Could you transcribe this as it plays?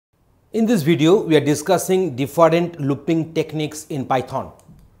In this video, we are discussing different looping techniques in Python.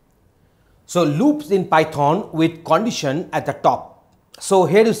 So, loops in Python with condition at the top. So,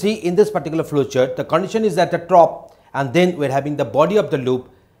 here you see in this particular flowchart, the condition is at the top and then we are having the body of the loop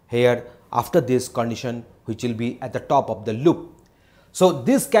here after this condition which will be at the top of the loop. So,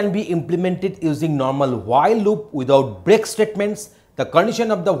 this can be implemented using normal while loop without break statements. The condition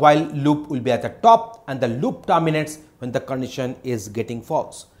of the while loop will be at the top and the loop terminates when the condition is getting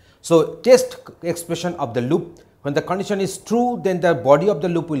false. So, test expression of the loop: when the condition is true, then the body of the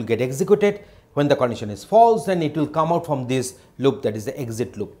loop will get executed. When the condition is false, then it will come out from this loop, that is the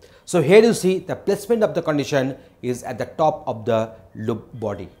exit loop. So, here you see the placement of the condition is at the top of the loop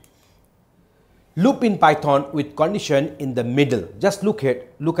body. Loop in Python with condition in the middle. Just look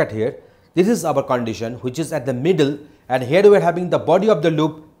at here. This is our condition which is at the middle, and here we are having the body of the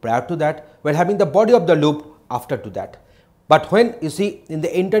loop prior to that, we are having the body of the loop after to that. But when you see in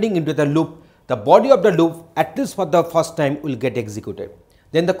the entering into the loop, the body of the loop at least for the first time will get executed.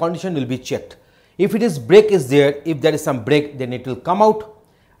 Then the condition will be checked. If it is break is there, if there is some break, then it will come out,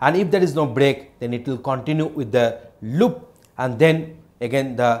 and if there is no break, then it will continue with the loop, and then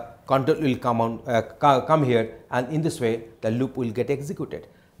again the control will come here, and in this way the loop will get executed.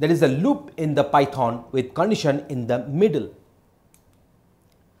 That is a loop in the Python with condition in the middle.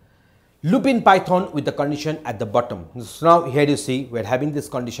 Loop in Python with the condition at the bottom. So, now here you see we are having this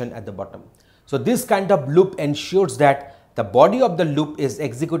condition at the bottom. So, this kind of loop ensures that the body of the loop is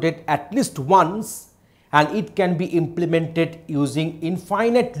executed at least once, and it can be implemented using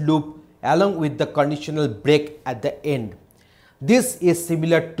infinite loop along with the conditional break at the end. This is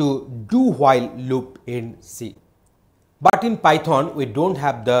similar to do while loop in C. But in Python we do not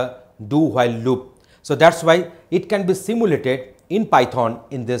have the do while loop. So, that is why it can be simulated in Python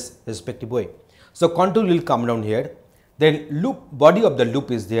in this respective way. So, control will come down here, then loop body of the loop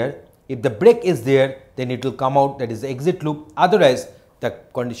is there. If the break is there, then it will come out, that is the exit loop, otherwise the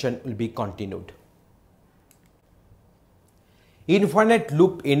condition will be continued. Infinite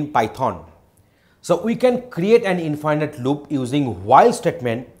loop in Python. So, we can create an infinite loop using while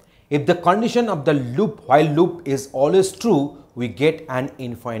statement. If the condition of the loop while loop is always true, we get an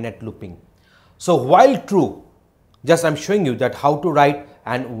infinite looping. So, while true, just I am showing you that how to write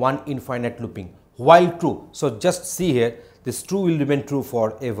and one infinite looping while true. So, just see here, this true will remain true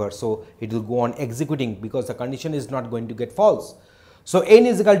forever. So, it will go on executing because the condition is not going to get false. So, n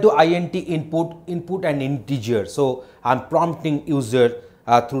is equal to int input and integer. So, I am prompting user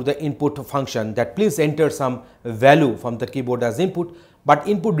through the input function that please enter some value from the keyboard as input, but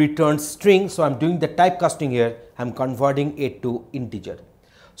input returns string. So, I am doing the typecasting here, I am converting it to integer.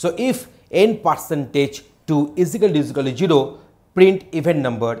 So, if n% 2 is equal to 0, print even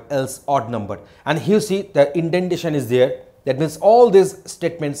number else odd number, and here you see the indentation is there. That means all these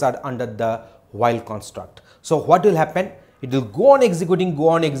statements are under the while construct. So, what will happen? It will go on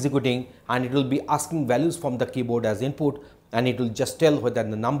executing, and it will be asking values from the keyboard as input, and it will just tell whether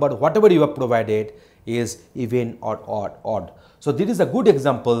the number whatever you have provided is even or odd. So, this is a good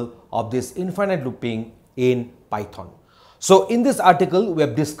example of this infinite looping in Python. So, in this article we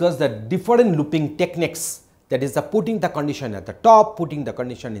have discussed the different looping techniques, that is the putting the condition at the top, putting the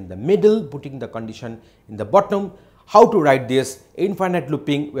condition in the middle, putting the condition in the bottom. How to write this infinite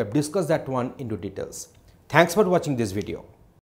looping, we have discussed that one into details. Thanks for watching this video.